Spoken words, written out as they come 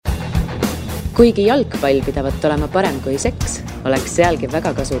Kuigi jalgpall pidavat olema parem kui seks, oleks sealgi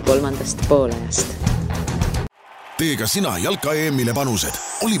väga kasu kolmandast poolajast. Tee ka sina jalka EM-ile panused.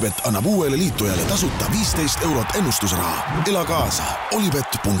 Olipet annab uuele liitujale tasuta 15 € ennustusraha. Ela kaasa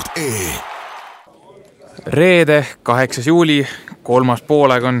olipet.ee. Reede, 8. juuli, kolmas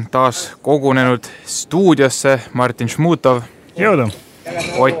pooleg on taas kogunenud stuudiosse Martin Šmutov. Jõudu!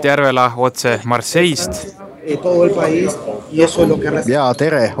 Ott Järvela otse Marseille'st. Jaa,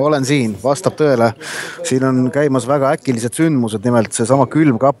 tere, olen siin, vastab tõele. Siin on käimas väga äkilised sündmused, nimelt see sama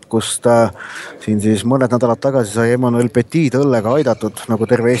külmkapp, kust siin siis mõned nädalad tagasi sai Emmanuel Petit õllega aidatud, nagu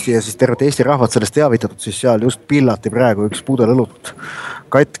terve Eesti ja siis tervet Eesti rahvat sellest teavitatud, siis seal just pillati praegu üks pudel õlut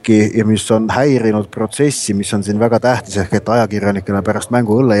katki ja mis on häirinud protsessi, mis on siin väga tähtis ehk et ajakirjanikena pärast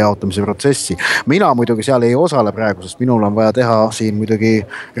mängu õlle jaotamise protsessi. Mina muidugi seal ei osale praegu, sest minul on vaja teha siin muidugi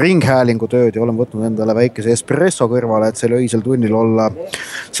ringhäälingu tööd ja olen võtnud endale väikese espresso kõrvale, et selle öisel tunnil olla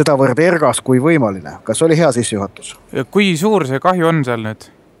sedavõrd ergas kui võimaline. Kas oli hea sissejuhatus? Kui suur see kahju on seal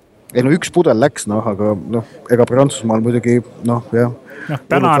nüüd? Ei no üks pudel läks, aga ega Prantsusmaal muidugi, jah.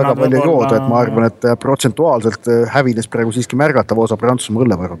 Väga palju jooda, et ma arvan, et protsentuaalselt hävines praegu siiski märgatav osa Prantsusmaa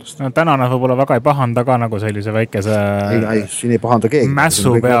õllevarudest. Täna nad võib-olla väga ei pahanda ka nagu sellise väikese siin ei pahanda keegi.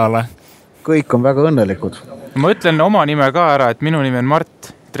 Mässu peale. Kõik on väga õnnelikud. Ma ütlen oma nime ka ära, et minu nimi on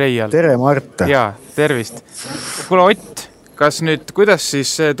Mart Treial. Tere Mart. Jaa, tervist. Kuule Ott, kas nüüd, kuidas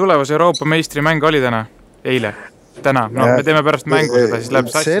siis tulevas Euroopa meistri mäng oli täna? Eile? Täna, me teeme pärast mängu seda, siis läheb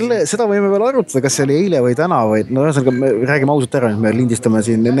sassi. Seda võime veel arutada, kas see oli eile või täna või me räägime ausalt ära, me lindistame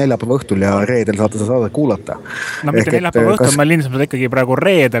siin neljapäeva õhtul ja reedel saate seda saada kuulata. No mitte neljapäeva õhtul, me lindistame seda ikkagi praegu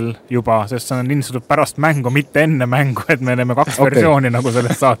reedel juba, sest see on lindistatud pärast mängu, mitte enne mängu, et me teeme 2 versiooni nagu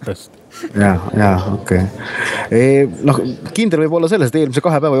sellest saatest. Okei. Kindel võib olla selles, et eelmise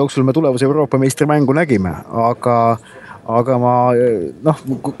 2 päeva jooksul me tulevase Euroopa meistri mängu nägime, aga ma,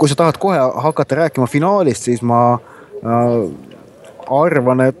 kui sa tahad kohe hakata rääkima finaalist, siis ma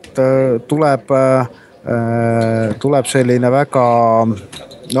arvan, et tuleb selline väga,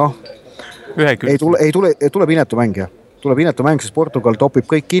 ei tule inetu mäng, jah. Tuleb inetu mäng, sest Portugal topib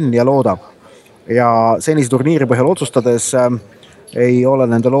kõik kinni ja loodab. Ja senise turniiri põhjal otsustades ei ole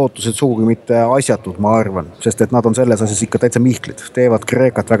nende lootused sugugi mitte asjatud, ma arvan, sest et nad on selles asjas ikka täitsa mihklid, teevad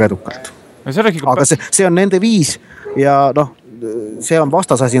Kreekat väga edukalt. Aga see on nende viis ja see on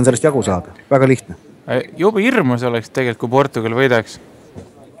vastasasi on sellest jagu saada. Väga lihtne. Juba hirmus oleks tegelikult, kui Portugal võidaks.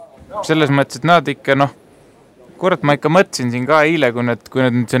 Selles mõttes, et nad ikka, kurat, ma ikka mõtlesin siin ka eile, kui nad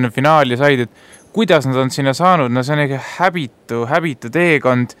sinna finaali said, et kuidas nad on sinna saanud, see on ikka häbitu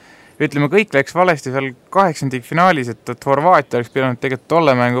teekond. Ütleme, kõik läks valesti seal 8. finaalis, et Horvaatia oleks pidanud tegelikult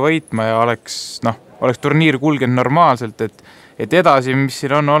tolle mängu võitma ja oleks turniir kulgenud normaalselt, et edasi, mis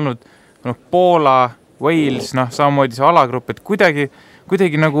siin on olnud, Poola, Wales, samamoodi see alagrupp, et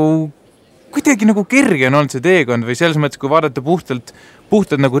kuidagi nagu kerge on olnud see teekond või selles mõttes, kui vaadata puhtalt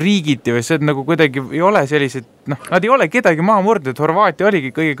nagu riigiti või see nagu kuidagi ei ole sellised, nad ei ole kedagi maha murdnud, Horvaatia oligi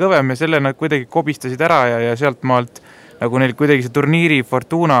kõige kõvem ja selle nad kuidagi kobistasid ära ja sealt maalt nagu neil kuidagi see turniiri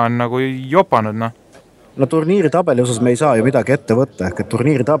Fortuna on nagu jopanud, turniiri tabeli osas me ei saa ju midagi ette võtta, ehk et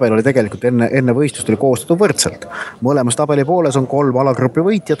turniiri tabel oli tegelikult enne võistlust oli koostatud võrdselt. Mõlemas tabeli pooles on 3 alagrupi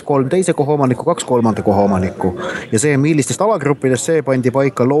võitjat, 3 teise koha omanikku, 2 kolmanda koha omanikku. Ja see, millistest alagruppidest, see pandi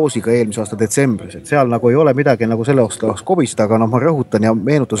paika loosiga eelmise aasta detsembris. Et seal nagu ei ole midagi nagu selle osas kobistada, aga ma rõhutan ja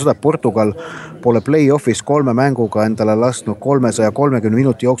meenutan seda, et Portugal pole play-offis 3 mänguga endale lasknud 330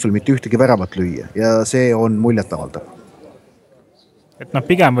 minuti jooksul mitte ühtegi väravat lüüa ja see on muljetavaldav. Et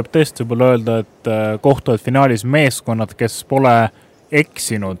pigem võib tõesti võib öelda, et kohtuvad finaalis meeskonnad, kes pole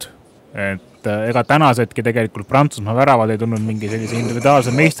eksinud. Et ega tänasedki tegelikult Prantsusmaa väravad ei tulnud mingi sellise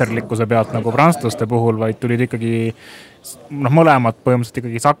individuaalse meisterlikkuse pealt nagu prantslaste puhul, vaid tulid ikkagi mõlemad põhimõtteliselt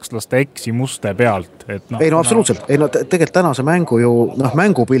ikkagi sakslaste eksimuste pealt. Absoluutselt. Tegelikult tänase mängu ju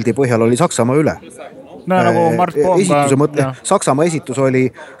mängupildi põhjal oli Saksamaa üle. Nagu Mart esituse mõtle, Saksamaa esitus oli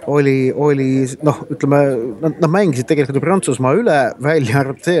ütleme, nad mängisid tegelikult Prantsusmaa üle välja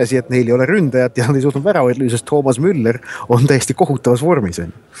arvatud see asi, et neil ei ole ründajat ja nad ei suutnud väravaid lüüa, sest Thomas Müller on täiesti kohutavas vormis.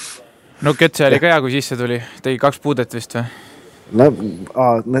 Kötse oli ka hea, kui sisse tuli. Tegi 2 puudet vist või?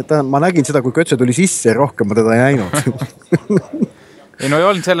 Ma nägin seda, kui Kötse tuli sisse, rohkem ma teda ei näinud. Ei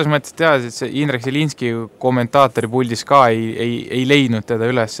olnud selles mõttes teada, et see Indrek Zelinski kommentaatori puldis ka ei leidnud teda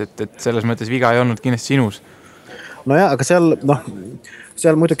üles, et selles mõttes viga ei olnud kindlasti sinus. Aga seal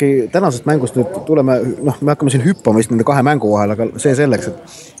muidugi tänasest mängust nüüd tuleme, me hakkame siin hüppama nende 2 mängu vahel, aga see selleks,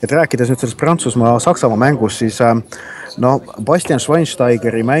 et rääkides nüüd sellest Prantsusmaa-Saksamaa mängust, siis Bastian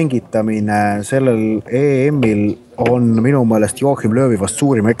Schweinsteigeri mängitamine sellel EM-il on minu meelest Joachim Löövi vast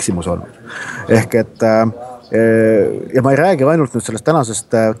suurim eksimus olnud. Ehk et ja ma ei räägi ainult nüüd sellest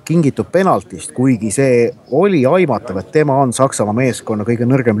tänasest kingitud penaltist, kuigi see oli aimatav, et tema on Saksamaa meeskonna kõige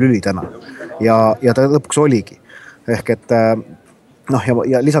nõrgem lüli täna. Ja ta lõpuks oligi. Ehk et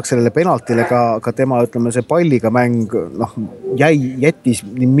ja lisaks sellele penaltile ka tema, ütleme, see palliga mäng jättis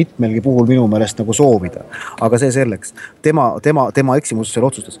nii mitmelgi puhul minu meelest nagu soovida. Aga see selleks. Tema eksimus seal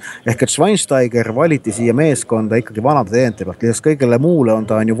otsustas. Ehk et Schweinsteiger valiti siia meeskonda ikkagi vanade teente pealt. Lisaks kõigele muule on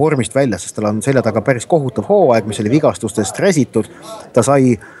ta ju vormist väljas, sest tal on selja taga päris kohutav hooaeg, mis oli vigastustest räsitud. Ta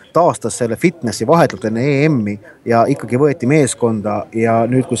sai taastas selle fitnessi vahetult enne EM-i ja ikkagi võeti meeskonda ja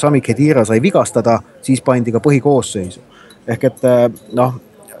nüüd, kui Sami Khedira sai vigastada, siis pandi ka põhikoosseisu. Ehk et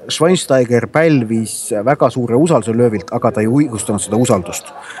Schweinsteiger pälvis väga suure usalduse Löövilt, aga ta ei õigustanud seda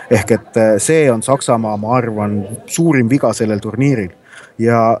usaldust. Ehk et see on Saksamaa, ma arvan, suurim viga sellel turniiril.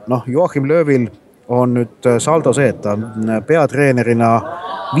 Ja Joachim Löövil on nüüd saldo see, et ta on peatreenerina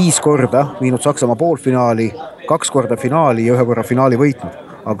 5 korda viinud Saksamaa poolfinaali, 2 korda finaali ja 1 korra finaali võitnud.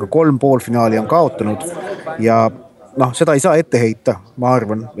 Aga 3 poolfinaali on kaotanud ja seda ei saa ette heita, ma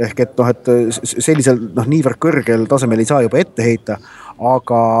arvan. Ehk et sellisel niivõrd kõrgel tasemel ei saa juba ette heita,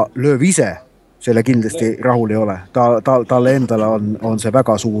 aga Lööv ise selle kindlasti rahul ei ole. Talle endale on see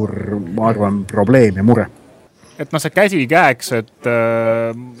väga suur, ma arvan, probleem ja mure. Et see käsikäeks, et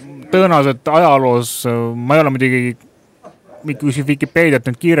tõenäoliselt ajaloos, ma ei ole muidugi Wikipeediat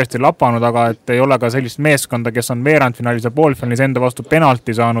nüüd kiiresti lapanud, aga et ei ole ka sellist meeskonda, kes on veerandfinaalis ja poolfinaalis enda vastu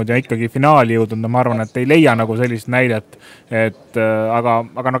penalti saanud ja ikkagi finaali jõudnud. Ma arvan, et ei leia nagu sellist näidet,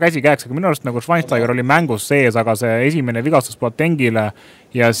 aga käsikäeks, aga minu arust nagu Schweinsteiger oli mängus sees, aga see esimene vigastus Boatengile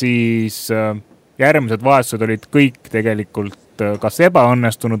ja siis järgmised vahetused olid kõik tegelikult kas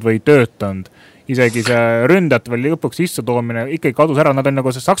ebaõnnestunud või töötanud. Isegi see ründajat veel lõpuks sisse toomine ikkagi kadus ära. Nad on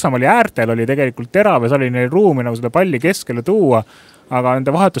nagu see Saksamaali äärtel oli tegelikult terav ja see oli neil ruumi nagu seda palli keskele tuua, aga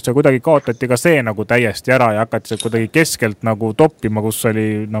nende vahetuste kuidagi kaotati ka see nagu täiesti ära ja hakati kuidagi keskelt nagu toppima, kus oli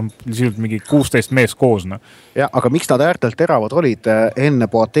lihtsalt mingi 16 mees koos. Ja, aga miks nad äärtelt teravad olid enne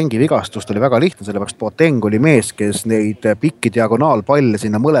Boatengi vigastust oli väga lihtne, sellepärast Boateng oli mees, kes neid pikki diagonaalpalle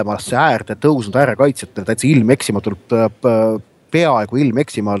sinna mõlemasse äärde tõusnud äärekaitsjatele täitsa ilmeksimatult peaaegu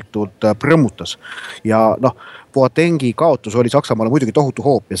ilmeksimatult prõmmutas. Ja Boatengi kaotus oli Saksamaale muidugi tohutu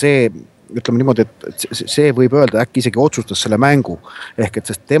hoop ja see, ütleme niimoodi, et see võib öelda äkki isegi otsustas selle mängu. Ehk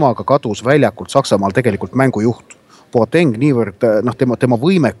et sest temaga kadus väljakult Saksamaal tegelikult mängujuht. Boateng niivõrd, tema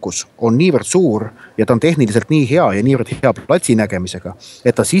võimekus on niivõrd suur ja ta on tehniliselt nii hea ja niivõrd hea platsi nägemisega,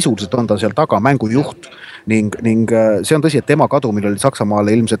 et ta sisuliselt on ta seal taga mängujuht ning see on tõsi, et tema kadumil oli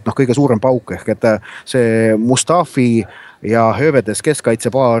Saksamaale ilmselt kõige suurem pauk ehk et see Mustafi ja Hövedes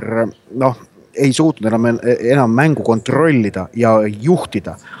keskkaitsepaar ei suutnud enam mängu kontrollida ja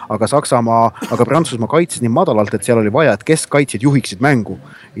juhtida, aga Prantsusmaa kaitses nii madalalt, et seal oli vaja, et keskkaitsjad juhiksid mängu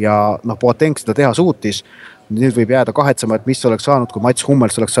ja Boateng seda teha suutis. Nüüd võib jääda kahetsema, et mis oleks saanud, kui Mats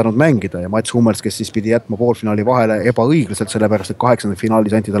Hummels oleks saanud mängida ja Mats Hummels, kes siis pidi jätma poolfinaali vahele ebaõiglaselt, sellepärast, et 8.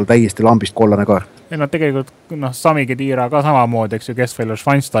 finaalis anti talle täiesti lambist kollane kaart. Tegelikult Sami Khedira ka samamoodi, eks ju, Kessfeller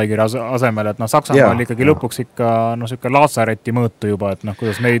Schweinsteigeri asemel, et Saksamaal ikkagi lõpuks ikka laasareti mõõtu juba, et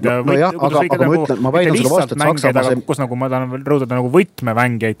kuidas neid kus nagu ma tahan rõudada nagu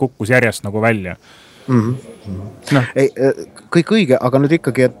võtmevängijaid kukkus järjest nagu välja. Kõik õige, aga nüüd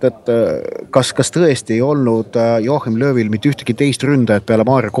ikkagi, et kas tõesti ei olnud Joachim Löövil mitte ühtegi teist ründajat peale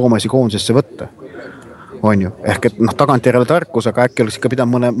Maarja Koomesi koondisesse võtta? On ju, ehk et tagantjärele tarkus, aga äkki oleks ikka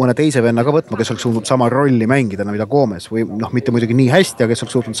pidanud mõne teise venna ka võtma, kes oleks suutnud sama rolli mängida, mida Koomes või mitte muidugi nii hästi, aga kes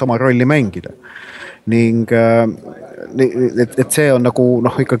oleks suutnud sama rolli mängida. Ning et see on nagu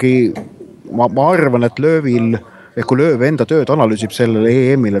ikkagi ma arvan, et Löövil kui Lööv enda tööd analüüsib sellele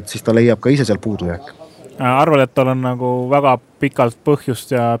EM-il, et siis ta leiab ka ise seal puudujääk. Arvad, et tal on nagu väga pikalt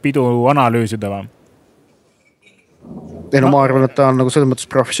põhjust ja pidu analüüsida või? Ma arvan, et ta on nagu selles mõttes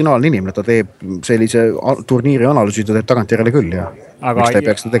professionaalne inimene, ta teeb sellise turniiri analüüsi, ta teeb tagantjärele küll ja aga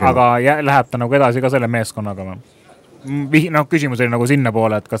läheb ta nagu edasi ka selle meeskonnaga või? Küsimus oli nagu sinna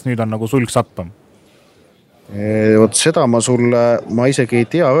poole, et kas nüüd on nagu sulg sappam? Seda ma isegi ei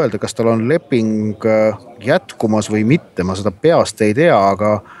tea öelda, kas tal on leping jätkumas või mitte, ma seda peast ei tea,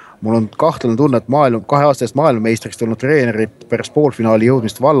 aga mul on kahtlane tunne, et 2 aasta eest maailmameistriks tulnud treenerit pärast poolfinaali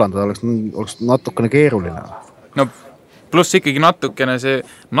jõudmist vallandada oleks natukene keeruline. Pluss ikkagi natukene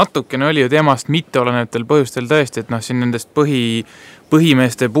oli ju temast mitteolenevatel põhjustel tõesti, et siin nendest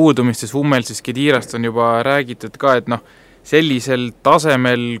põhimeeste puudumistes Hummelsis Khedirast on juba räägitud ka, et sellisel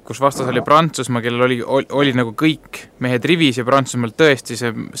tasemel, kus vastas oli Prantsusmaa, kellel oli nagu kõik mehed rivis ja Prantsusmaal tõesti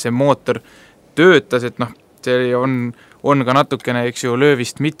see mootor töötas, et see on ka natukene, eks ju,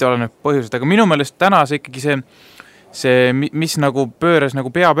 Löövist mitte olenev põhjused, aga minu meelest täna see ikkagi see, mis nagu pööras nagu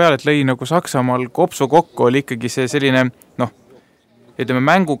pea peale, et lõi nagu Saksamaal kopsu kokku, oli ikkagi see selline, ütleme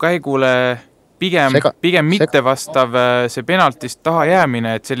mängukäigule pigem mitte vastav see penaltist taha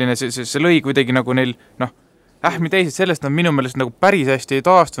jäämine, et selline, see lõi kuidagi nagu neil, ähmi teised, sellest nad minu meelest nagu päris hästi ei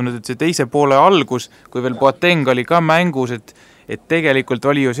taastunud, et see teise poole algus, kui veel Boateng oli ka mängus, et tegelikult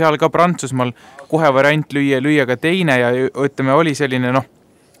oli ju seal ka Prantsusmaal kohe variant lüüa ka teine ja ütleme, oli selline,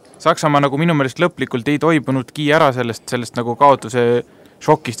 Saksamaa nagu minu meelest lõplikult ei toibunudki ära sellest nagu kaotuse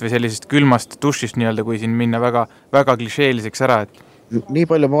šokist või sellisest külmast dušist nii-öelda, kui siin minna väga, väga klišeeliseks ära, et nii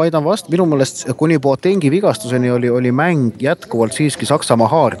palju ma aidan vastu, minu meelest kuni Boatengi vigastuseni oli mäng jätkuvalt siiski Saksamaa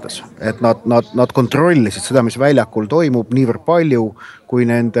haardes, et nad kontrollisid seda, mis väljakul toimub niivõrd palju, kui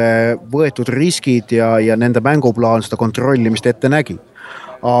nende võetud riskid ja nende mänguplaan seda kontrollimist ette nägi.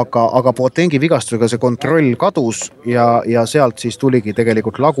 Aga Boatengi vigastusega see kontroll kadus ja sealt siis tuligi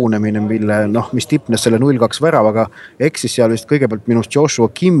tegelikult lagunemine, mis tipnes selle 0-2 väravaga, eksis seal vist kõigepealt minust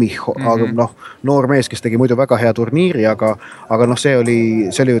Joshua Kimmich, aga noor mees, kes tegi muidu väga hea turniiri, aga see oli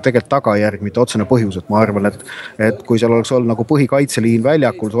ju tegelikult tagajärg, mitte otsene põhjus, et ma arvan, et kui seal oleks olnud nagu põhikaitseliin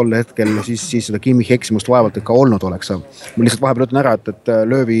väljakul tol hetkel, siis seda Kimmichi eksimust vaevalt ka olnud oleks. Ma lihtsalt vahepeal ütlen ära, et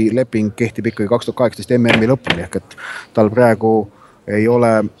Löövi leping kehtib ikkagi 2018 MM-i lõpuni, ehk et tal praegu ei ole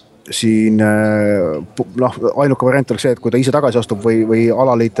siin, ainuke variant oleks see, et kui ta ise tagasi astub või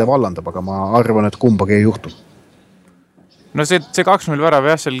alaliite vallandab, aga ma arvan, et kumbagi ei juhtu. No see 2-0 värav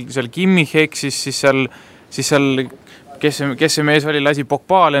jah, seal Kimmich eksis, siis seal kes see mees oli, lasi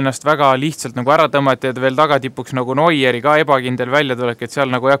Pogbaal ennast väga lihtsalt nagu ära tõmmati, et veel tagatipuks nagu Neueri ka ebakindel välja tulek, et seal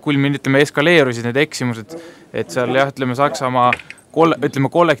nagu ütleme, eskaleerusid need eksimused, et seal jah, ütleme Saksamaa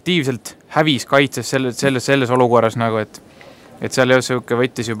kollektiivselt hävis kaitses selles olukorras nagu, et seal jah siuke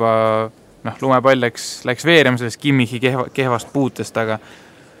võttis juba, lumepall läks veerema sellest Kimmichi kehvast puutest, aga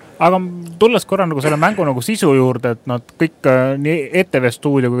tulles korra nagu selle mängu nagu sisu juurde, et nad kõik nii ETV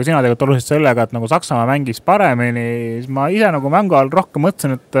stuudio kui ka sina tegelikult oluliselt sellega, et nagu Saksamaa mängis paremini, siis ma ise nagu mängu all rohkem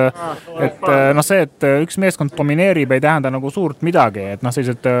mõtlesin, et üks meeskond domineerib ei tähenda nagu suurt midagi, et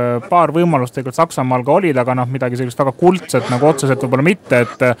sellised paar võimalust tegelikult Saksamaal ka olid, aga midagi sellist väga kuldset nagu otseselt võib-olla mitte,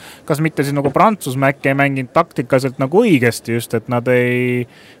 et kas mitte siis nagu Prantsusmaa äkki ei mänginud taktikaselt nagu õigesti just, et nad ei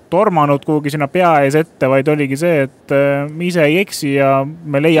tormanud kuhugi sinna pea ees ette, vaid oligi see, et me ise ei eksi ja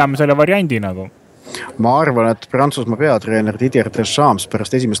me leiame selle variandi nagu. Ma arvan, et Prantsusmaa peatreener Didier Deschamps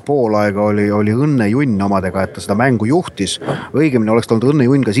pärast esimest poolaega oli õnnejunn omadega, et ta seda mängu juhtis. Õigemini oleks olnud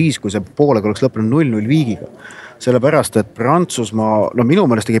õnnejunn ka siis, kui see poolega oleks lõppenud 0-0 viigiga. Sellepärast, et minu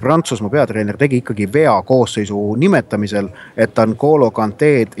meelest tegi Prantsusmaa peatreener tegi ikkagi vea koosseisu nimetamisel, et ta N'Golo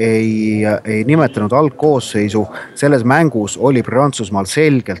Kanteed ei nimetanud algkoosseisu. Selles mängus oli Prantsusmaal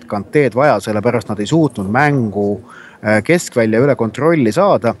selgelt Kanteed vaja, sellepärast nad ei suutnud mängu keskvälja üle kontrolli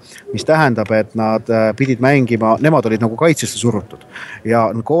saada, mis tähendab, et nad pidid mängima, nemad olid nagu kaitsesse surutud. Ja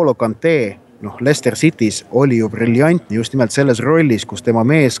N'Golo Kante Leicester City's oli ju briljantne just nimelt selles rollis, kus tema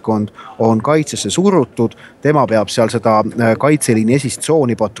meeskond on kaitsesse surutud, tema peab seal seda kaitseliini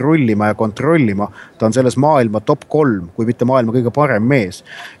esistsooni patrullima ja kontrollima, ta on selles maailma top 3, kui mitte maailma kõige parem mees.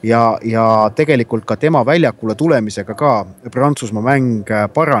 Ja tegelikult ka tema väljakule tulemisega ka Prantsusmaa mäng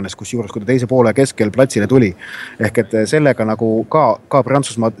paranes, kusjuures kui ta teise poole keskel platsile tuli. Ehk et sellega nagu ka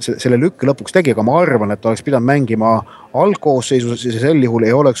Prantsusmaa selle lükke lõpuks tegi, aga ma arvan, et oleks pidanud mängima algkoosseisus ja sel juhul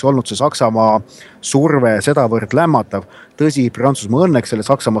ei oleks olnud see Saksamaa surve sedavõrd lämmatav. Tõsi, Prantsusmaa õnneks selle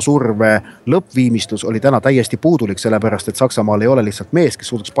Saksamaa surve lõppviimistlus oli täna täiesti puudulik, sellepärast et Saksamaal ei ole lihtsalt mees,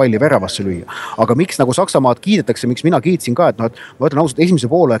 kes suudaks palli väravasse lüüa. Aga miks nagu Saksamaad kiidetakse, miks mina kiitsin ka, et ma ütlen ausalt, esimese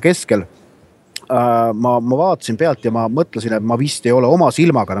poole keskel ma vaatasin pealt ja ma mõtlesin, et ma vist ei ole oma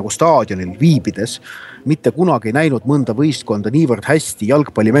silmaga nagu staadionil viibides mitte kunagi näinud mõnda võistkonda niivõrd hästi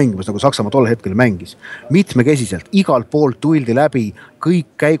jalgpalli mängimas, nagu Saksamaa tol hetkel mängis. Mitmekesiselt, igalt poolt tuldi läbi,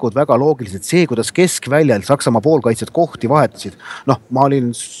 kõik käigud väga loogiliselt, see, kuidas keskväljal Saksamaa poolkaitsjad kohti vahetasid. Ma ei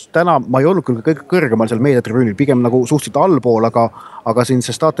olnud küll kõige kõrgemal seal meediatribüünil, pigem nagu suhteliselt allpool, aga siin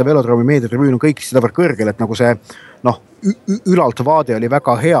see Stade Velodromi meediatribüün on kõik sedavõrd kõrgel, et nagu see ülalt vaade oli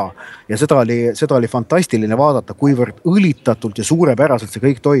väga hea ja seda oli fantastiline vaadata, kuivõrd õlitatult ja suurepäraselt see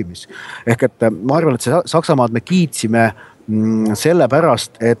kõik toimis. Ehk et ma arvan, et Saksamaad me kiitsime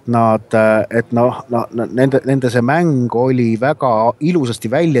sellepärast, et nende see mäng oli väga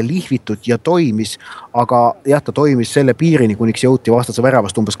ilusasti välja lihvitud ja toimis, aga jah, ta toimis selle piirini, kuniks jõuti vastase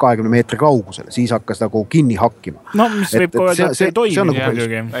väravast umbes 20 meetri kaugusele, siis hakkas nagu kinni hakkima. Mis võib öelda, et see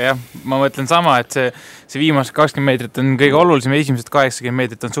toimis. Jah, ma mõtlen sama, et see viimased 20 meetrit on kõige olulisem ja esimesed 80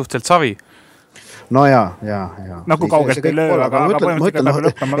 meetrit on suhteliselt savi. no ja. Nagu kaugelt ei löö, aga põhimõtteliselt peab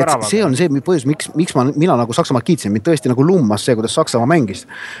lõppama väravaga. See on see põhjus, miks mina nagu Saksamaad kiitsin, mind tõesti nagu lummas see, kuidas Saksamaa mängis.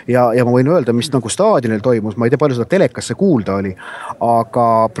 Ja ma võin öelda, mis nagu staadionil toimus, ma ei tea, palju seda telekasse kuulda oli, aga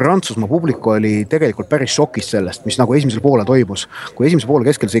Prantsusmaa publiku oli tegelikult päris šokis sellest, mis nagu esimesel poole toimus. Kui esimesel poole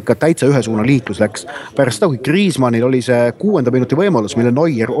keskel see ikka täitsa ühe suuna liiklus läks. Pärast seda, kui Griezmannil oli see 6. minuti võimalus, mille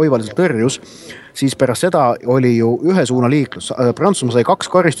Neuer oivaliselt tõrjus, siis pärast seda oli ju ühe suuna liiklus. Prantsusmaa sai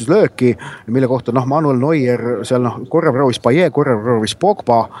 2 karistuslööki, mille kohta Manuel Neuer seal korra proovis Payet, korra proovis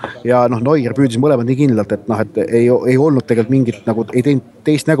Pogba ja Neuer püüdis mõlemad nii kindlalt, et ei olnud tegelikult mingit nagu ei teinud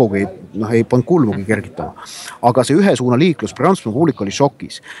teist nägugi, ei pannud kulmugi kergitama. Aga see ühe suuna liiklus, Prantsusmaa publik oli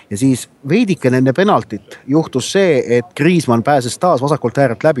šokis ja siis veidike enne penaltit juhtus see, et Griezmann pääses taas vasakult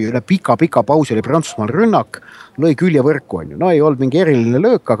äärelt läbi, üle pika pausi oli Prantsusmaal rünnak, lõi küljevõrku on ju. Ei olnud mingi eriline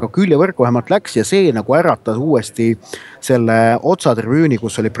löök, aga küljevõrku vähemalt läks ja see nagu äratas uuesti selle otsatribüüni,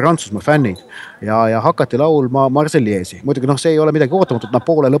 kus oli Prantsusmaa fännid ja hakati laulma Marseillaisi. Muidugi see ei ole midagi ootamatut, nad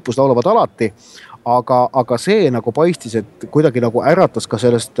poole lõpus laulavad alati, aga see nagu paistis, et kuidagi nagu äratas ka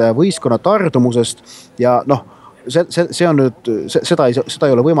sellest võistkonna tardumusest ja see on nüüd, seda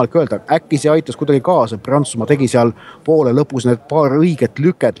ei ole võimalik öelda, äkki see aitas kuidagi kaasa, et Prantsusmaa tegi seal poole lõpus need paar õiget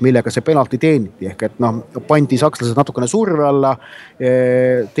lüket, millega see penalti teeniti, ehk et pandi sakslased natukene surve alla,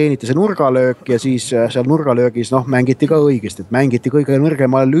 teeniti see nurgalöök ja siis seal nurgalöögis mängiti ka õigesti, et mängiti kõige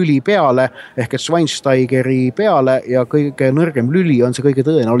nõrgema lüli peale, ehk et Schweinsteigeri peale ja kõige nõrgem lüli on see kõige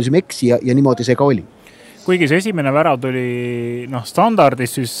tõenäolisem eksi ja niimoodi see ka oli. Kuigi see esimene värav tuli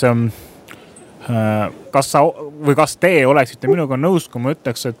standardis, siis kas te oleksite minuga nõus, kui ma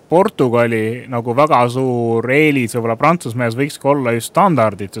ütleks, et Portugali nagu väga suur eelis võib-olla Prantsusmees võiks olla just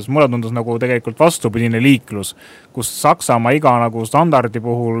standardid, sest mulle tundus nagu tegelikult vastupidine liiklus, kus Saksamaa iga nagu standardi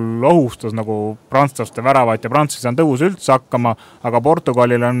puhul ohustas nagu prantslaste väravat ja Prantsused on tõus üldse hakkama, aga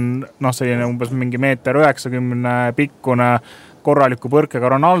Portugalil on selline umbes mingi 1,90 meetri pikkune korraliku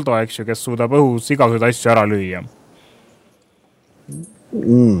põrkega Ronaldo, eks ju, kes suudab õhus igasuguseid asju ära lüüa.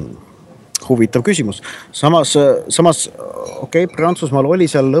 Huvitav küsimus. Samas Prantsusmaal oli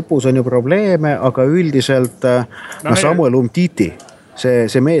seal lõpus on ju probleeme, aga üldiselt Samuel Umtiti,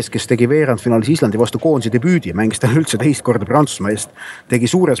 see mees, kes tegi veerandfinaalis Islandi vastu koondise debüüdi, mängis tal üldse teist korda Prantsusmaa eest, tegi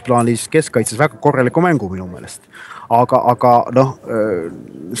suures plaanis keskkaitses väga korraliku mängu minu meelest. Aga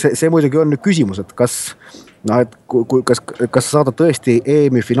see muidugi on nüüd küsimus, et kas saada tõesti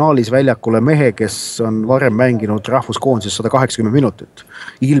EM-i finaalis väljakule mehe, kes on varem mänginud rahvuskoondises 180 minutit.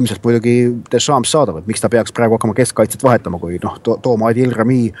 Ilmselt muidugi Deschamps saadab, et miks ta peaks praegu hakkama keskkaitset vahetama, kui tooma Adil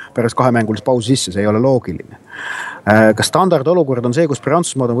Rami pärast 2 mängulist pausi sisse, see ei ole loogiline. Kas standardolukord on see, kus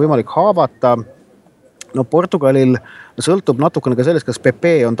Prantsusmaad on võimalik haavata? Portugalil sõltub natukene ka sellest, kas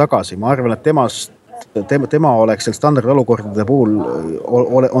Pepe on tagasi. Ma arvan, et tema oleks seal standardolukordade puhul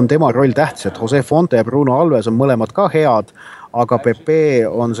on tema roll tähtis, et Jose Fonte ja Bruno Alves on mõlemad ka head, aga Pepe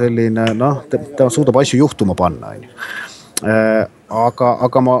on selline, ta suudab asju juhtuma panna.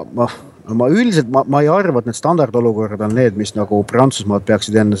 Aga ma üldiselt ma ei arva, et need standardolukorrad on need, mis nagu Prantsusmaad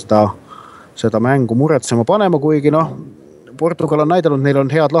peaksid enne seda mängu muretsema panema, kuigi Portugal on näidanud, neil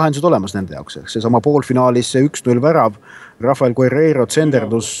on head lahendused olemas nende jaoks. See sama poolfinaalis, see 1-0 värav, Rafael Guerreiro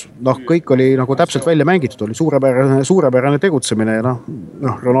tsenderdus, kõik oli nagu täpselt välja mängitud, oli suurepärane tegutsemine ja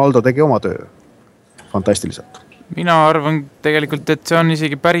Ronaldo tegi oma töö fantastiliselt. Mina arvan tegelikult, et see on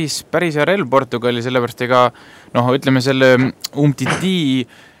isegi päris hea relv Portugali, sellepärast ega ütleme selle Umtiti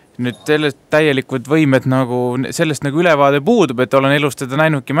nüüd täielikud võimed sellest ülevaade puudub, et olen elust teda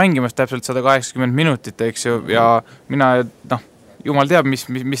näinudki mängimas täpselt 180 minutit, eks ju, ja mina, jumal teab,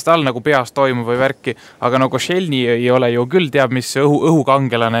 mis tal peas toimub või värki, aga Šelni ei ole ju küll teab, mis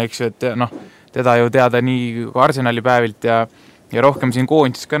õhukangelane, eks ju, et teda ju teada nii Arsenali päevilt ja rohkem siin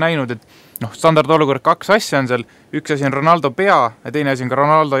koondis ka näinud, et standardolukord 2 asja on seal, üks asi on Ronaldo pea ja teine asi on ka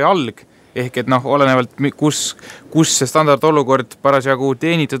Ronaldo jalg. Ehk et olenevalt, kus see standardolukord parasjagu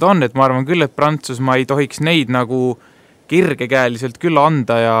teenitud on, et ma arvan küll, et Prantsusmaa ei tohiks neid kirgekäeliselt küll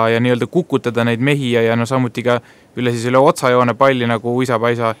anda ja nii-öelda kukutada neid mehi ja samuti ka üle otsajoone palli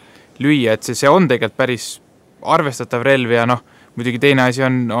uisa-paisa lüüa, et see on tegelikult päris arvestatav relv ja muidugi teine asi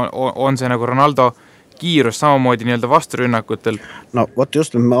on see Ronaldo kiirus samamoodi nii-öelda vasturünnakutel. Vot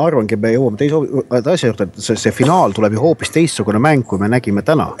just, ma arvangi, me jõuame teise asja juurde, et see finaal tuleb ju hoopis teistsugune mäng, kui me nägime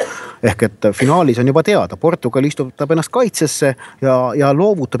täna. Ehk et finaalis on juba teada, Portugal istutab ennast kaitsesse ja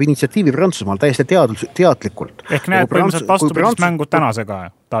loovutab initsiatiivi Prantsusmaal täiesti teadlikult. Ehk näed põhimõtteliselt vastupidist mängud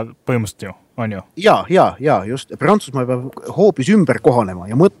tänasega, ta põhimõtteliselt ju on ju? Ja, just. Prantsusmaa peab hoopis ümber kohanema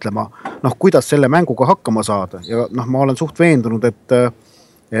ja mõtlema, kuidas selle mänguga hakkama saada. Ja ma olen suht veendunud, et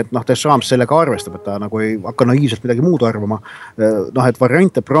et Deschamps sellega arvestab, et ta nagu ei hakka naiivselt midagi muud arvama. Et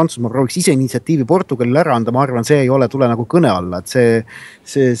variant, et Prantsusmaa prooviks ise initsiatiivi Portugalile ära anda, ma arvan, see ei tule nagu kõne alla, et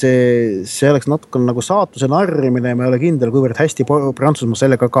see oleks natuke nagu saatuse narrimine ja ma ei ole kindel, kuivõrd hästi Prantsusmaa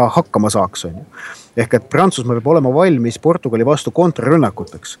sellega ka hakkama saaks. Ehk et Prantsusmaa peab olema valmis Portugali vastu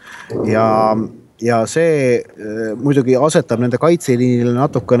kontrarünnakuteks ja see muidugi asetab nende kaitseliinile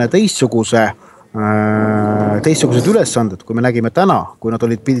natukene teistsugused ülesanded, kui me nägime täna, kui nad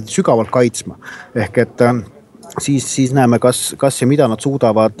pidid sügavalt kaitsma. Ehk et siis näeme, kas ja mida nad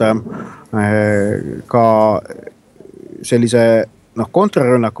suudavad ka sellise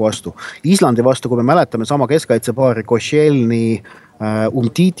kontrarünnaku vastu. Islandi vastu, kui me mäletame sama keskkaitsepaari Koscielny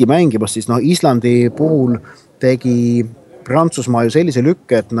Umtiti mängimast, siis Islandi puhul tegi Prantsusmaa ju sellise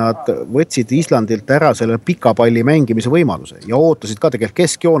lükke, et nad võtsid Islandilt ära selle pika palli mängimise võimaluse ja ootasid ka tegelikult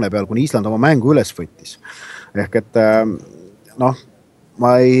keskjoone peal, kuni Island oma mängu üles võttis. Ehk et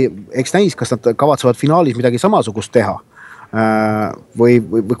eks näis, kas nad kavatsevad finaalis midagi samasugust teha või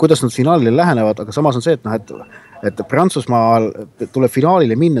kuidas nad finaalile lähenevad, aga samas on see, et Prantsusmaal tuleb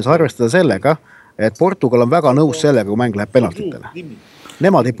finaalile minnes arvestada sellega, et Portugal on väga nõus sellega, kui mäng läheb penaltitele.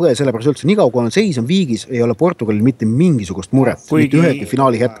 Nemad ei põe selle pärast üldse. Nii kaua, kui on seis on viigis, ei ole Portugalil mitte mingisugust muret. Mitte ühegi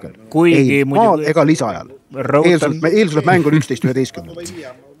finaali hetkel. Ei maal ega lisaajal. Eelsuselt mäng on 11-11.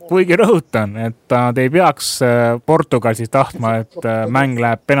 Kuigi rõhutan, et nad ei peaks Portugal siis tahtma, et mäng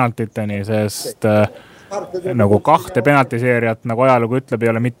läheb penaltiteni, sest nagu 2 penaltiseeriat, nagu ajalugu ütleb,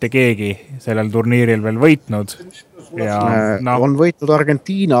 ei ole mitte keegi sellel turniiril veel võitnud. On võitnud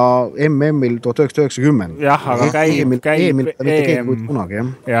Argentiina MM-il 1990. Jah, aga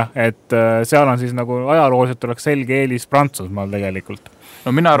et seal on siis nagu ajalooliselt oleks selge eelis Prantsusmaal tegelikult. No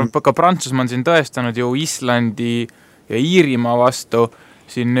mina arvan, et ka Prantsusmaa on siin tõestanud ju Islandi ja Iirimaa vastu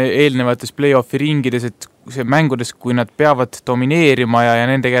siin eelnevates play-offi ringides, et see mängudes, kui nad peavad domineerima ja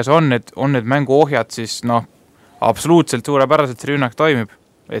nende käes on need mänguohjad, siis absoluutselt suurepäraselt see rünnak toimib.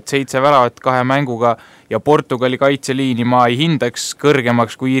 Et 7 väravat 2 mänguga ja Portugali kaitseliini ma ei hindaks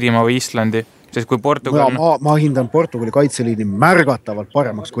kõrgemaks kui Iirimaa või Islandi. Sest kui Portugal... Ma hindan Portugali kaitseliini märgatavalt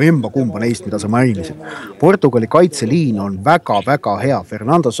paremaks kui kumba neist, mida sa mainisid. Portugali kaitseliin on väga-väga hea.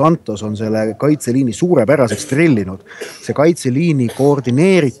 Fernando Santos on selle kaitseliini suurepäraseks trillinud. See kaitseliini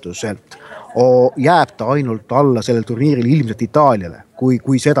koordineerituselt jääb ta ainult alla sellel turniiril ilmselt Itaaliale,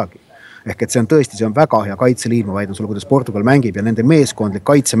 kui sedagi. Ehk et see on väga hea kaitseliin, ma väidan sulle, kuidas Portugal mängib ja nende meeskondlik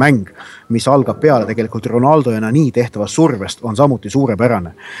kaitsemäng, mis algab peale tegelikult Ronaldo ja nii tehtavast survest, on samuti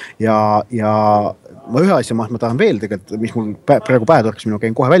suurepärane. Ja ma ühe asja ma tahan veel tegelikult, mis mul praegu päetorkas, minu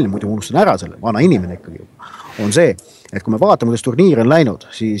käin kohe välja, muidu unustan ära selle, vana inimene ikkagi, on see, et kui me vaatame, kuidas turniir on läinud,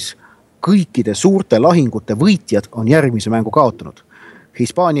 siis kõikide suurte lahingute võitjad on järgmise mängu kaotanud.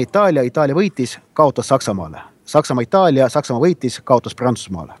 Hispaania, Itaalia võitis, kaotas Saksamaale. Saksamaa-Itaalia, Saksamaa võitis, kaotas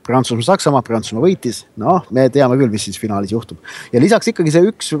Prantsusmaale. Prantsusmaa-Saksamaa, Prantsusmaa võitis. Me teame küll, mis siis finaalis juhtub. Ja lisaks ikkagi see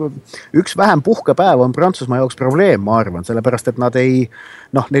üks vähem puhkepäev on Prantsusmaa jaoks probleem, ma arvan, sellepärast, et neil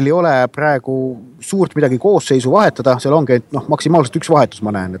ei ole praegu suurt midagi koosseisu vahetada, seal ongi maksimaalselt üks vahetus,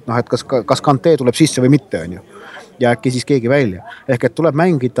 ma näen, et kas Kanté tuleb sisse või mitte, on ju. Ja äkki siis keegi välja. Ehk et tuleb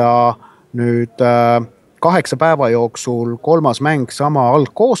mängida nüüd 8 päeva jooksul 3. mäng sama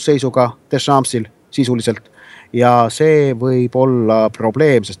algkoosseisuga Deschampsil sisuliselt. Ja see võib olla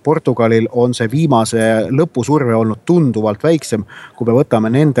probleem, sest Portugalil on see viimase lõpusurve olnud tunduvalt väiksem. Kui me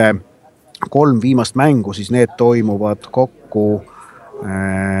võtame nende 3 viimast mängu, siis need toimuvad kokku.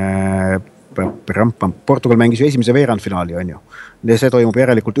 Portugal mängis ju esimese veerandfinaali, on ju. Ja see toimub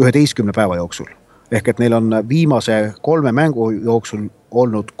järelikult 11 päeva jooksul. Ehk et neil on viimase 3 mängu jooksul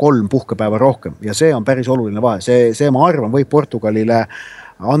olnud 3 puhkepäeva rohkem ja see on päris oluline vahe. See ma arvan, võib Portugalile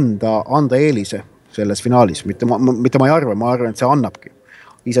anda eelise selles finaalis. Mitte ma ei arva, ma arvan, et see annabki.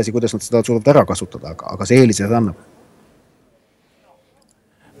 Isesi, kuidas nad seda suudavad ära kasutada, aga see eelise see annab.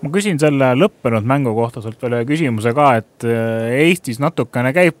 Ma küsin selle lõppenud mängu kohta sult veel küsimuse ka, et Eestis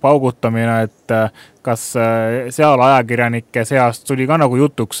natukene käib paugutamine, et kas seal ajakirjanike seast tuli ka nagu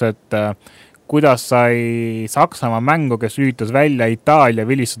jutuks, et kuidas sai Saksamaa mängu, kes üritas välja Itaalia,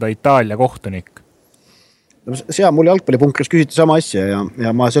 vilistada Itaalia kohtunik? Seal mul jalgpallipunkris küsiti sama asja ja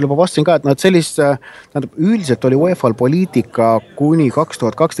ma seal juba vastasin ka, et sellist, üldiselt oli UEFA-l poliitika kuni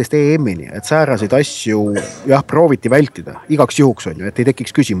 2012 EM-ini, et sääraseid asju prooviti vältida, igaks juhuks on ju, et ei tekiks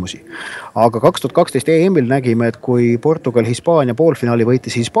küsimusi. Aga 2012 EM-il nägime, et kui Portugal Hispaania poolfinaali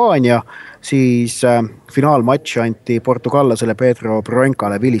võitis Hispaania, siis finaalmatš anti portugallasele Pedro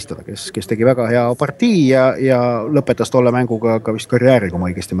Proencale vilistada, kes tegi väga hea partii ja lõpetas tolle mänguga ka vist karjääri, kui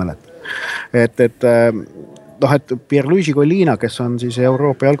ma õigesti mäletan. Et noh, et Pierluigi Collina, kes on siis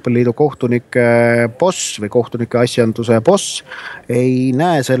Euroopa Jalgpalliliidu kohtunike boss või kohtunike asjanduse boss, ei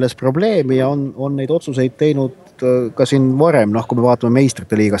näe selles probleemi ja on neid otsuseid teinud ka siin varem, noh, kui me vaatame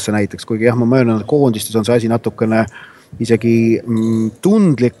meistrite liigasse näiteks, kuigi jah, ma möönan, et koondistes on see asi natukene isegi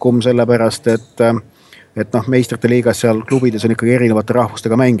tundlikum, sellepärast et noh, meistrite liigas seal klubides on ikkagi erinevate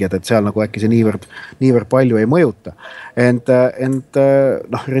rahvustega mängijad, et seal nagu äkki see niivõrd palju ei mõjuta. Ent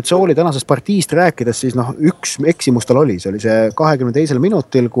noh, Rizzooli tänasest partiist rääkides, siis noh, üks eksimus tal oli, see oli see 22.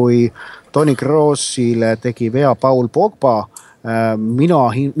 minutil, kui Toni Kroosile tegi vea Paul Pogba.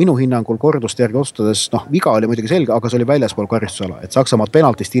 Minu hinnangul korduste järgi otsustades, noh, viga oli muidugi selge, aga see oli väljaspool karistusala, et Saksamaad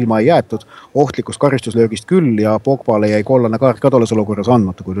penaltist ilma ei jäetud, ohtlikust karistuslöögist küll ja Pogbale jäi kollane kaart ka tolles olukorras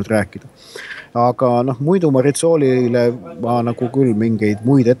andmata, kui nüüd rääkida. Aga noh, muidu ma Rizzoolile ma nagu küll mingeid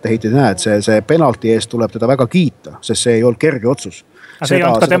muid etteheiteid näe, et see penalti eest tuleb teda väga kiita, sest see ei olnud kerge otsus. See ei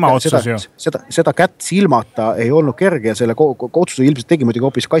olnud ka tema otsus ju. Seda kätt silmata ei olnud kerge ja selle otsuse ilmselt tegi muidugi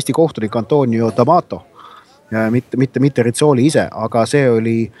hoopis kasti kohtunik Antonio D'Amato. Ja mitte Rizzooli ise, aga see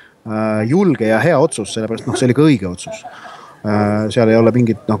oli julge ja hea otsus, sellepärast noh, see oli ka õige otsus. Seal ei ole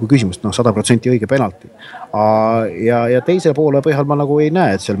mingit nagu küsimust, noh 100% õige penalti. Ja teise poole põhjal ma nagu ei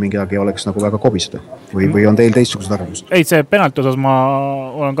näe, et seal mingidagi oleks nagu väga kobiseda või on teil teistsugused arvamused? Ei, see penalti osas ma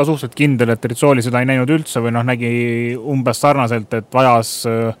olen ka suhteliselt kindel, et Rizzooli seda ei näinud üldse või noh, nägi umbes sarnaselt, et vajas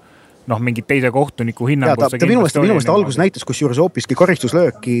noh, mingid teise kohtuniku hinnangul. Ta minu meelest alguses näitas kusjuures hoopiski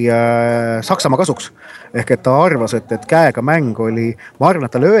karistuslööki Saksamaa kasuks. Ehk et ta arvas, et käega mäng oli, ma arvan,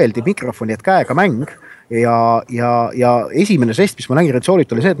 et talle öeldi mikrofoni, et käega mäng ja esimene žest, mis ma nägin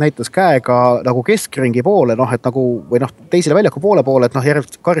Rizzolilt oli see, et näitas käega nagu keskringi poole, noh, et nagu, või noh, teisele väljaku poole, et noh,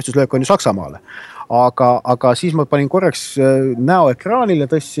 järjest karistuslöök on ju Saksamaale. Aga siis ma panin korraks näo ekraanile,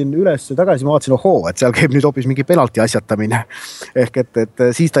 tõstsin üles ja tagasi, ma vaatasin, et seal käib nüüd hoopis mingi penalti asjatamine. Ehk et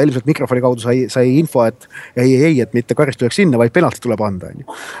siis ta ilmselt mikrofoni kaudu sai info, et ei, et mitte karistuseks sinna, vaid penalti tuleb anda.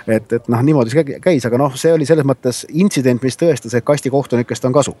 Et noh, niimoodi käis, aga noh, see oli selles mõttes intsident, mis tõestas, et kasti kohtunikest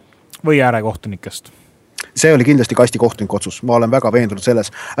on kasu. Või äärekohtunikest. See oli kindlasti kasti kohtuniku otsus, ma olen väga veendunud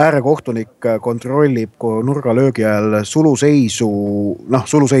selles. Äärekohtunik kontrollib nurgalöögi ajal suluseisu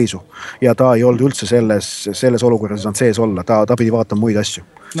ja ta ei olnud üldse selles olukorras saanud sees olla, ta pidi vaatama muid asju.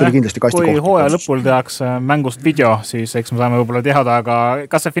 See oli kindlasti kasti kohtuniku otsus. Kui hooaja lõpul tehakse mängust video, siis eks me saame võib-olla teada, aga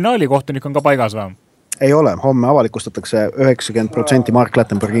kas see finaali kohtunik on ka paigas või? Ei ole, homme avalikustatakse 90% Mark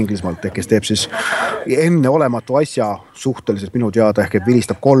Clattenburg Inglismaalt, kes teeb siis enne olematu asja suhteliselt minu teada, ehk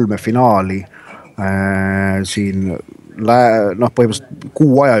vilistab 3 finaali siin põhimõtteliselt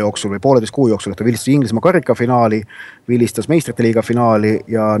kuu aja jooksul või 1,5 kuu jooksul, et ta vilistas Inglismaa karikafinaali, vilistas meistrite liiga finaali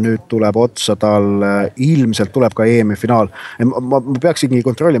ja nüüd tuleb otsa tal, ilmselt tuleb ka EM-i finaal. Ma peaksingi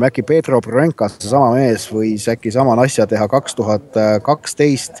kontrollima, äkki Pedro Proenca, sama mees võis äkki saman asja teha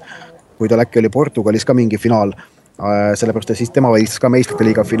 2012, kui tal äkki oli Portugalis ka mingi finaal, sellepärast siis tema vilistas ka meistrite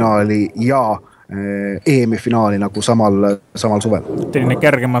liiga finaali ja EM-i finaali nagu samal suvel. Selline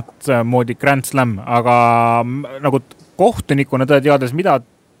kergemat moodi Grand Slam, aga nagu kohtunikuna tõed teades, mida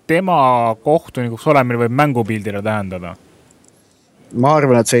tema kohtunikuks olemine võib mängupildile tähendada? Ma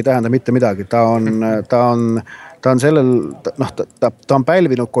arvan, et see ei tähenda mitte midagi. Ta on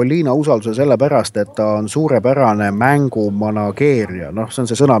pälvinud Collina usalduse sellepärast, et ta on suurepärane mängumanageerija. Noh, see on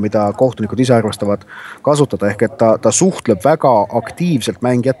see sõna, mida kohtunikud ise arvastavad kasutada, ehk et ta suhtleb väga aktiivselt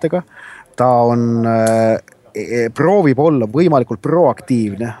mängijatega. Ta proovib olla võimalikult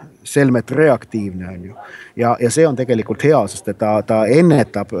proaktiivne, selmet reaktiivne on ju. Ja see on tegelikult hea, sest ta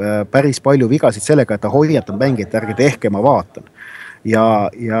ennetab päris palju vigasid sellega, et ta hoiatab mängijat, ärge tehke, ma vaatan.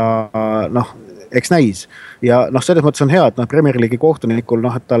 Ja noh, eks näis. Ja noh, selles mõttes on hea, et Premier League'i kohtunikul,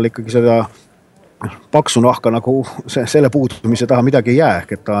 noh, et tal ikkagi seda paksu nahka nagu selle puudumise taha midagi ei jää,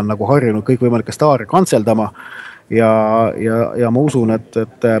 et ta on nagu harjunud kõik võimalike staare kantseldama. Ja ma usun,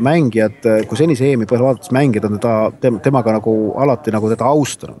 et mängijad, kui senise EM-i põhjal vaadates mängijad on temaga nagu alati nagu teda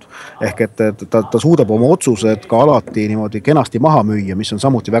austanud. Ehk et ta suudab oma otsused ka alati niimoodi kenasti maha müüa, mis on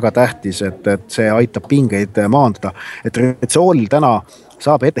samuti väga tähtis, et see aitab pingeid maandada. Et Rizzoolil täna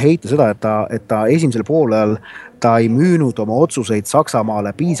saab ette heita seda, et ta esimesel poolel ta ei müünud oma otsuseid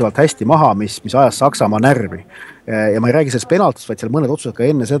Saksamaale piisavalt hästi maha, mis ajas Saksamaa närvi. Ja ma ei räägi sellest penaltist, vaid seal mõned otsused ka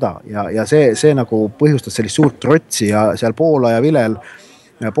enne seda. Ja see nagu põhjustas sellist suurt trotsi ja seal poole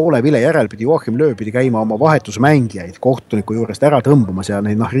vile järel pidi Joachim Löw pidi käima oma vahetusmängijaid kohtuniku juurest ära tõmbamas ja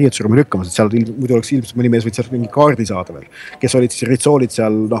neid riietusrühma lükkamas, et seal muidu oleks ilmselt mõni mees võid seal mingi kaardi saada veel, kes olid siis Rizzolid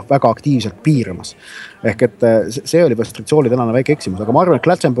seal väga aktiivselt piiramas. Ehk et see oli vast Rizzoli tänane väike eksimus, aga ma arvan, et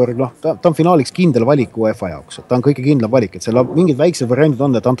Clattenburg, ta on finaaliks kindel valik UEFA jaoks, et ta on kõige kindlam valik, et seal mingid väiksed variandid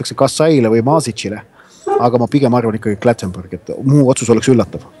on, et antakse Kassaile või Masicile, aga ma pigem arvan ikkagi Clattenburg, et muu otsus oleks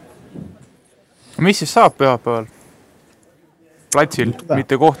üllatav. Mis siis saab pühapäeval? Platsil,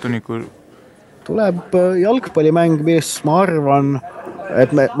 mitte kohtuniku? Tuleb jalgpallimäng, mis ma arvan,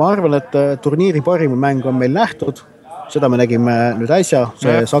 et turniiri parim mäng on meil nähtud. Seda me nägime nüüd äsja,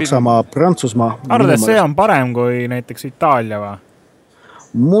 see Saksamaa, Prantsusmaa. Arvad, et see on parem kui näiteks Itaalia või?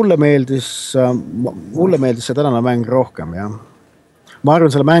 Mulle meeldis see tänane mäng rohkem, jah. Ma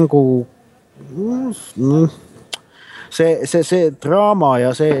arvan, selle mängu see draama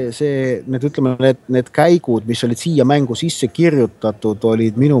ja need käigud, mis olid siia mängu sisse kirjutatud,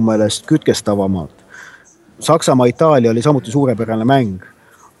 olid minu meelest kütkestavamad. Saksamaa, Itaalia oli samuti suurepärane mäng,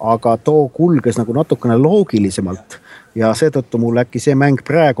 aga too kulges nagu natukene loogilisemalt ja seetõttu mul äkki see mäng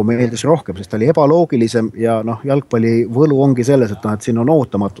praegu meeldis rohkem, sest ta oli ebaloogilisem ja jalgpalli võlu ongi selles, et siin on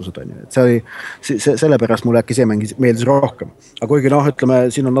ootamatused. Sellepärast mul äkki see mäng meeldis rohkem. Aga kuigi ütleme,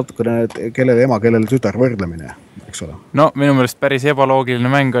 siin on natukene kellele ema, kellele tütar võrdlemine, eks ole. No minu meelest päris ebaloogiline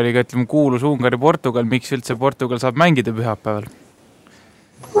mäng oli ka, ütleme, kuulus Ungari-Portugal, miks üldse Portugal saab mängida pühapäeval.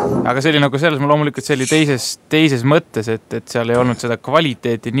 Aga see oli nagu selles, loomulikult see oli teises mõttes, et seal ei olnud seda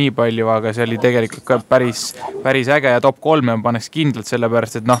kvaliteeti nii palju, aga see oli tegelikult ka päris äge ja top 3 paneks kindlalt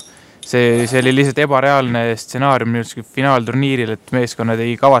sellepärast, et see oli lihtsalt ebareaalne stsenaarium finaalturniiril, et meeskonnad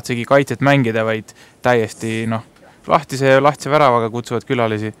ei kavatsegi kaitset mängida, vaid täiesti lahtise väravaga kutsuvad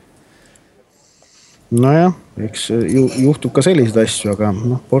külalisi. Nojah, eks juhtub ka selliseid asju, aga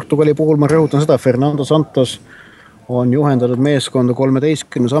Portugali puhul ma rõhutan seda, Fernando Santos on juhendatud meeskonda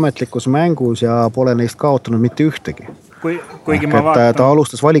 13 ametlikus mängus ja pole neist kaotanud mitte ühtegi. Ta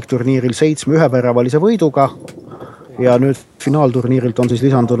alustas valikturniiril 7 üheväravalise võiduga ja nüüd finaalturniirilt on siis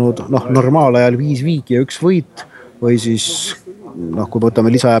lisandunud normaalajal 5 viiki ja 1 võit või siis kui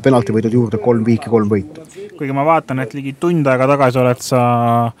võtame lisa- ja penaltivõidud juurde 3 viiki, 3 võitu. Kuigi ma vaatan, et ligi tund aega tagasi oled sa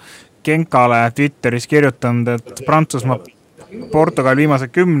Genkale Twitteris kirjutanud, et Prantsusmaa Portugal viimase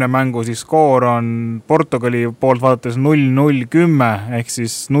 10 mängu, siis skoor on Portugali poolt vaadates 0-0-10 ehk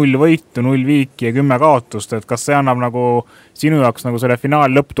siis 0 võitu, 0 viiki ja 10 kaotust, et kas see annab sinu jaoks selle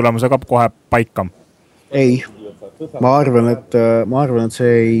finaal lõpptulemuse ka kohe paika? Ei, ma arvan, et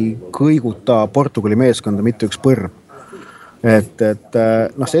see ei kõiguta Portugali meeskonda mitte üks põrm. Et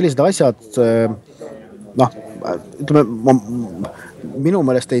sellised asjad, ütleme, minu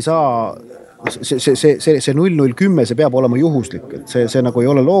meelest ei saa see 0-0-10, see peab olema juhuslik, et see ei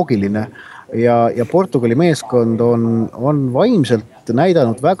ole loogiline ja Portugali meeskond on vaimselt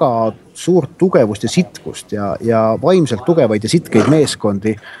näidanud väga suurt tugevust ja sitkust ja vaimselt tugevaid ja sitkeid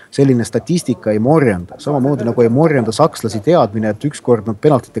meeskondi selline statistika ei morjanda. Samamoodi nagu ei morjanda sakslasi teadmine, et ükskord nad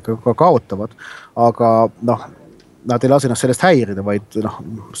penaltitega ka kaotavad, aga nad ei lase ennast sellest häirida, vaid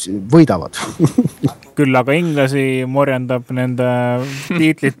võidavad. Küll aga inglasi morjandab nende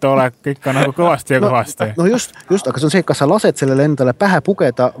tiitlite olek ikka kõvasti ja kõvasti. Just, aga see on see, kas sa lased sellele endale pähe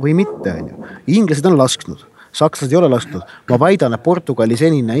pugeda või mitte. Inglased on lasknud, sakslased ei ole lasknud. Ma väidan, et Portugali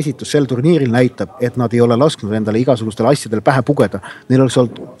senine esitus sel turniiril näitab, et nad ei ole lasknud endale igasugustele asjadele pähe pugeda. Neil oleks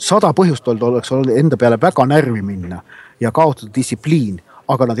olnud 100 põhjust oleks olnud enda peale väga närvi minna ja kaotada distsipliin,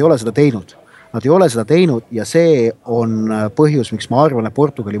 aga nad ei ole seda teinud. Nad ei ole seda teinud ja see on põhjus, miks ma arvan, et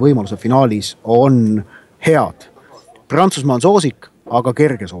Portugali võimalused finaalis on head. Prantsusmaa on soosik, aga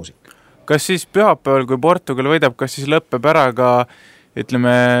kerge soosik. Kas siis pühapäeval, kui Portugal võidab, kas siis lõppeb ära ka,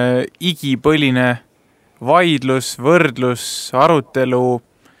 ütleme, igipõline vaidlus, võrdlus, arutelu,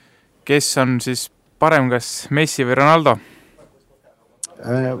 kes on siis parem, kas Messi või Ronaldo?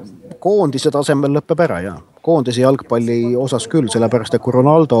 Koondise tasemel lõppeb ära, jah. Koondise jalgpalli osas küll, sellepärast, et kui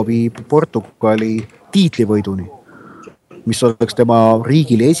Ronaldo viib Portugali tiitlivõiduni, mis oleks tema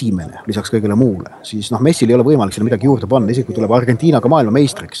riigile esimene, lisaks kõigele muule, siis Messil ei ole võimalik sinna midagi juurde panna, isegi kui tuleb Argentiinaga maailma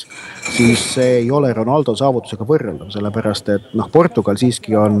meistriks, siis see ei ole Ronaldo saavutusega võrreldav, sellepärast, et Portugal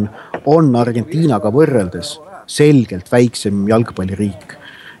siiski on Argentiinaga võrreldes selgelt väiksem jalgpalliriik.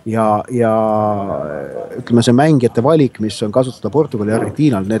 Ja ütleme, see mängijate valik, mis on kasutada Portugali ja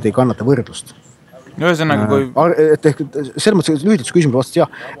Argentiinal, need ei kannata võrdlust. Selles mõttes lühidalt küsimus vastas jah,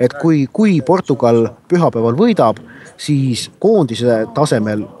 et kui Portugal pühapäeval võidab, siis koondise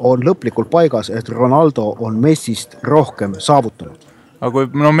tasemel on lõplikult paigas, et Ronaldo on Messist rohkem saavutanud. Aga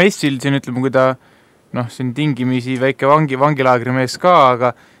kui Messil siin ütleme, kui ta siin tingimisi väike vangilaagri mees ka,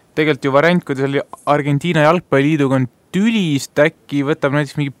 aga tegelikult ju variant, kui ta oli Argentiina jalgpalliliiduga on tülist, äkki võtab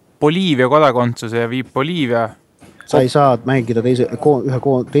näiteks mingi Boliivia kodakondsuse ja viib Boliivia. Sa ei saa mängida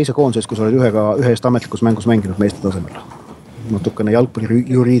teise koonses, kui sa oled ühest ametlikus mängus mänginud meeste tasemel. Natukene jalgpalli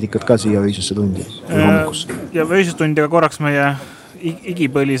juriidikat ka siia öisesse tundi. Ja öisesse tundiga korraks meie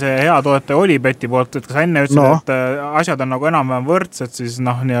igipõlise hea toetaja Olibeti poolt, et kas enne ütlesid, et asjad on nagu enam-vähem võrdsed, siis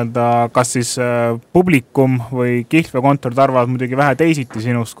nii-öelda kas siis publikum või kihlvekontor arvavad muidugi vähe teisiti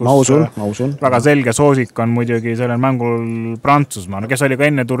sinust, kus ma usun. Väga selge soosik on muidugi sellel mängul Prantsusmaa, kes oli ka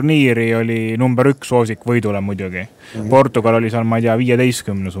enne turniiri, oli number 1 soosik võidule muidugi. Portugal oli seal, ma ei tea,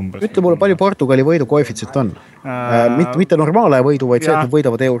 15 umbes. Ütle mulle, palju Portugali võidu koefitsient on? Mitte normaalne võidu, vaid see, et nad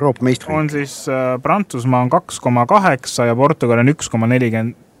võidavad Euroopa meistri. On siis Prantsusmaa on 2,8 ja Portugal on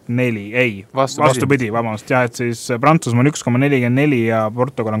 1,44. Ei, vastupidi, vabandust. Ja, et siis Prantsusmaa on 1,44 ja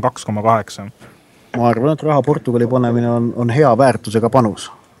Portugal on 2,8. Ma arvan, et raha Portugali panemine on hea väärtusega panus.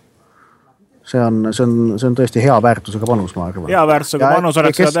 See on tõesti hea väärtusega panus, ma arvan. Hea väärtusega panus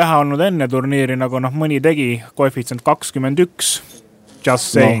oleks seda teha olnud enne turniiri, nagu mõni tegi, koefitsient 21.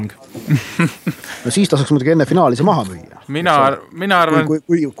 Just saying. No siis tasuks muidugi enne finaali see maha müüa. Mina arvan,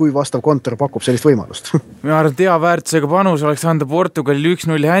 kui vastav kontor pakub sellist võimalust. Mina arvan, et hea väärtusega panus oleks anda Portugalil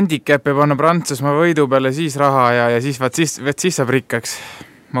 1-0 handicap ja panna Prantsusmaa võidu peale siis raha ja siis saab rikkaks.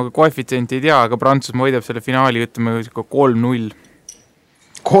 Ma koefitsienti ei tea, aga Prantsusmaa võidab selle finaali, ütleme 3-0.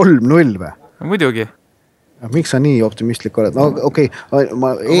 3-0 või? No, muidugi. Miks sa nii optimistlik oled? No okei,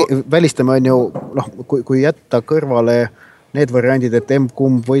 välistame on ju, kui jätta kõrvale need variandid, et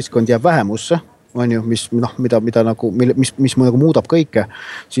kumb võistkond jääb vähemusse, on ju, mis nagu muudab kõike,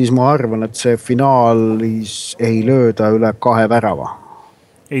 siis ma arvan, et see finaalis ei lööda üle 2 värava.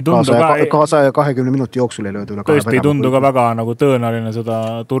 Ei tundu kaasa 20 minuti jooksul ei lööda üle 2 värava. Tõesti ei tundu ka väga nagu tõenäoline seda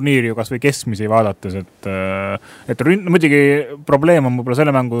turniiri kas või keskmisi vaadates, et muidugi probleem on võib-olla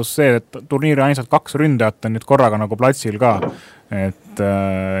selle mängus see, et turniiri ainsalt 2 ründajat on nüüd korraga nagu platsil ka, et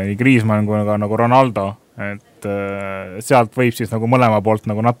nii Griezmann kui nagu Ronaldo, et sealt võib siis nagu mõlema poolt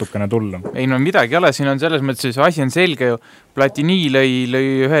nagu natukene tulla. Ei no midagi ole, siin on selles mõttes, asi on selge ju. Platini lõi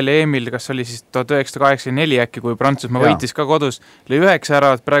ühel EM-il, kas oli siis 1984 äkki, kui Prantsusmaa võitis ka kodus, lõi 9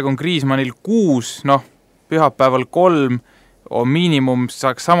 ära, praegu on Griezmannil 6, pühapäeval 3, miinimum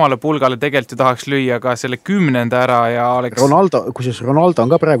saaks samale pulgale tegelikult ju tahaks lüüa ka selle 10. ära ja oleks... Ronaldo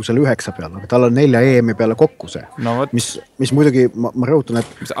on ka praegu selle 9 peal, aga tal on 4 EM-i peale kokku see, mis muidugi, ma rõhutan,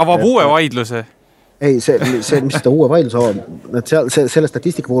 et... Avab uue vaidluse. Ei, see, mis seda uue vaidluse on, et selle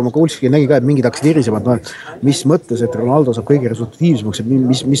statistika puhul ma kuulsin, nägi ka, et mingid hakkasid irisemad, mis mõttes, et Ronaldo saab kõige resultatiivsemaks, et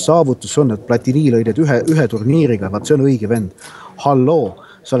mis saavutus on, et Platini lõi need ühe turniiriga, vaat see on õige vend. Halloo,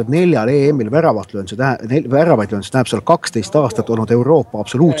 sa oled 4 EM-il väravat löönud, see tähendab seal 12 aastat olnud Euroopa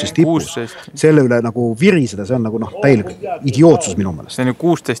absoluutses tipus. Selle üle nagu viriseda, see on nagu täielik idiootsus minu meelest. See on ju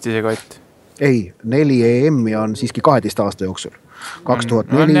 16 ise kott. Ei, 4 EM-i on siiski 12 aasta jooksul.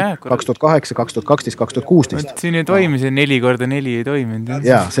 2004, 2008, 2012, 2016. Siin ei toimi, see 4x4 ei toiminud.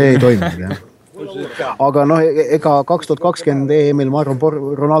 Jaa, see ei toiminud, jah. Aga ega 2020 EM-il ma arvan,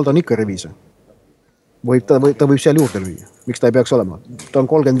 Ronaldo on ikka reviis. Ta võib seal juurde lüüa. Miks ta ei peaks olema? Ta on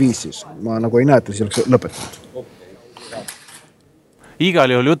 35 siis. Ma nagu ei näe, et ta siis oleks lõpetanud.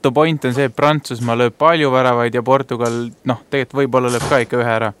 Igal juhul jutu point on see, et Prantsusmaa lööb palju väravaid ja Portugal, tegelikult võib-olla lööb ka ikka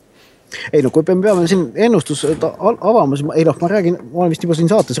ühe ära. Ei kui peame siin ennustus avamas, ma olen vist juba siin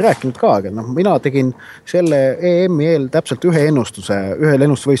saates rääkinud ka, aga mina tegin selle EM-i eel täpselt ühel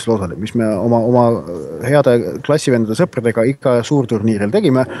ennustusvõistluse osale, mis me oma heade klassivendade sõpradega ikka suurturniiril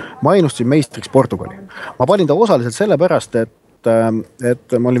tegime. Ma ennustasin meistriks Portugali. Ma panin ta osaliselt sellepärast, et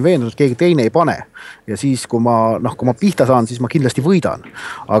ma olin veendunud, et keegi teine ei pane ja siis, kui ma pihta saan, siis ma kindlasti võidan.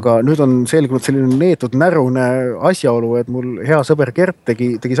 Aga nüüd on selgunud selline neetud närune asjaolu, et mul hea sõber Gert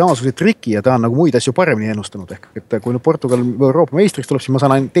tegi samasuguse triki ja ta on nagu muid asju paremini ennustanud. Et kui nüüd Portugal Euroopa meistriks tuleb, siis ma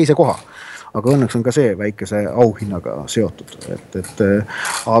saan ainult teise koha. Aga õnneks on ka see väikese auhinnaga seotud.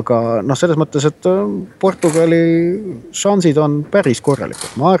 Aga selles mõttes, et Portugali šansid on päris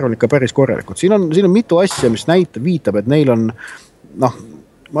korralikud. Ma arvan ikka päris korralikud. Siin on mitu asja, mis viitab, et neil on,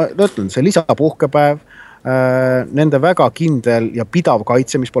 ma ütlen, see lisapuhkepäev, nende väga kindel ja pidav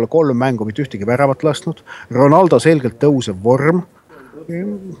kaitse, mis pole 3 mängu mitte ühtegi väravat lasknud. Ronaldo selgelt tõusev vorm.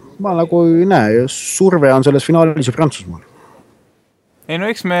 Ma nagu ei näe, surve on selles finaalis ju Prantsusmaal. Ei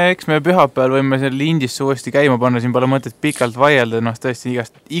eks me pühapäeval võime selle Indisse uuesti käima panna, siin pole mõtet pikalt vaielda, tõesti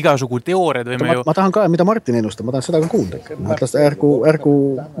igasugu teooriad võime ju... Ma tahan ka, mida Martin ennustab, ma tahan seda ka kuulda. Ärgu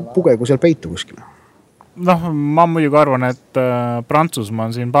pugegu seal peitu kuskil. Ma muidugi arvan, et Prantsusmaa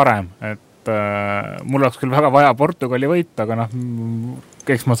on siin parem, et mul oleks küll väga vaja Portugali võita, aga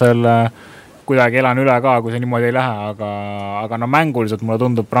eks ma selle kuidagi elan üle ka, kui see niimoodi ei lähe, aga mänguliselt mulle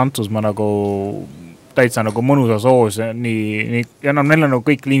tundub Prantsusmaa nagu... täitsa nagu mõnusa soos ja neil on nagu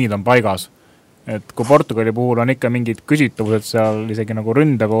kõik liinid on paigas. Et kui Portugali puhul on ikka mingid küsitavused seal isegi nagu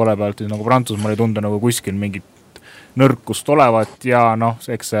ründe poole pealt, siis nagu Prantsusmaal ei tundu nagu kuskil mingit nõrkust olevat ja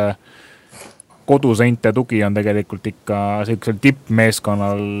eks see koduseinte tugi on tegelikult ikka sellisel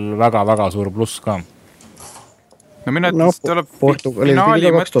tippmeeskonnal väga-väga suur pluss ka. No mina ütlen, tuleb Portugalil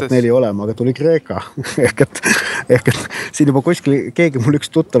pidi ka 2004 olema, aga tuli Kreeka. ehk et siin juba kuskil keegi mul üks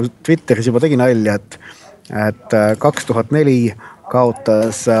tuttav Twitteris juba tegi nalja, et 2004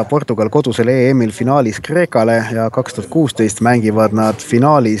 kaotas Portugal kodusel EM-il finaalis Kreekale ja 2016 mängivad nad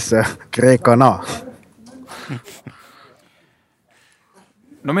finaalis Kreekana.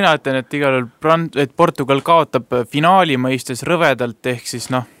 No mina ütlen, et igal et Portugal kaotab finaali mõistes rõvedalt ehk siis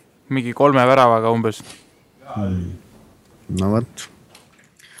mingi 3 väravaga umbes. No võt,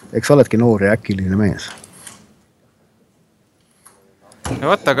 eks oledki noor ja äkiline mees. No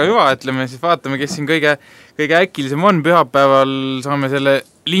võt, aga juba, ütleme siis vaatame, kes siin kõige äkilisem on. Pühapäeval saame selle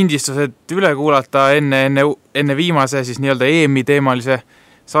lindistused üle kuulata enne viimase siis nii-öelda EM-i teemalise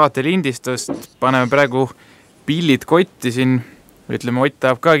saate lindistust. Paneme praegu pillid kotti siin. Ütleme, Ott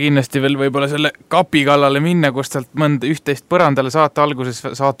tahab ka kindlasti veel võib-olla selle kapi kallale minna, kus talt mõnda üht-teist põrandale saate alguses,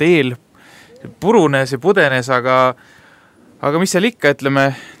 saate eel purunes ja pudenes, aga mis seal ikka, ütleme,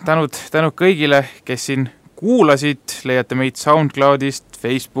 tänud kõigile, kes siin kuulasid, leiate meid SoundCloudist,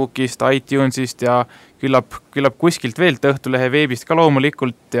 Facebookist, iTunesist ja küllap kuskilt veelt Õhtulehe veebist ka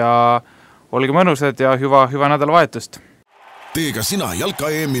loomulikult ja olge mõnusad ja hüva nädalavahetust. Tee ka sina jalka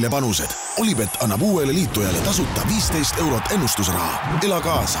EM-ile panused. Olibet annab uuele liitujale tasuta 15 € ennustusraha. Ela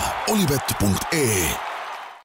kaasa. Olibet.ee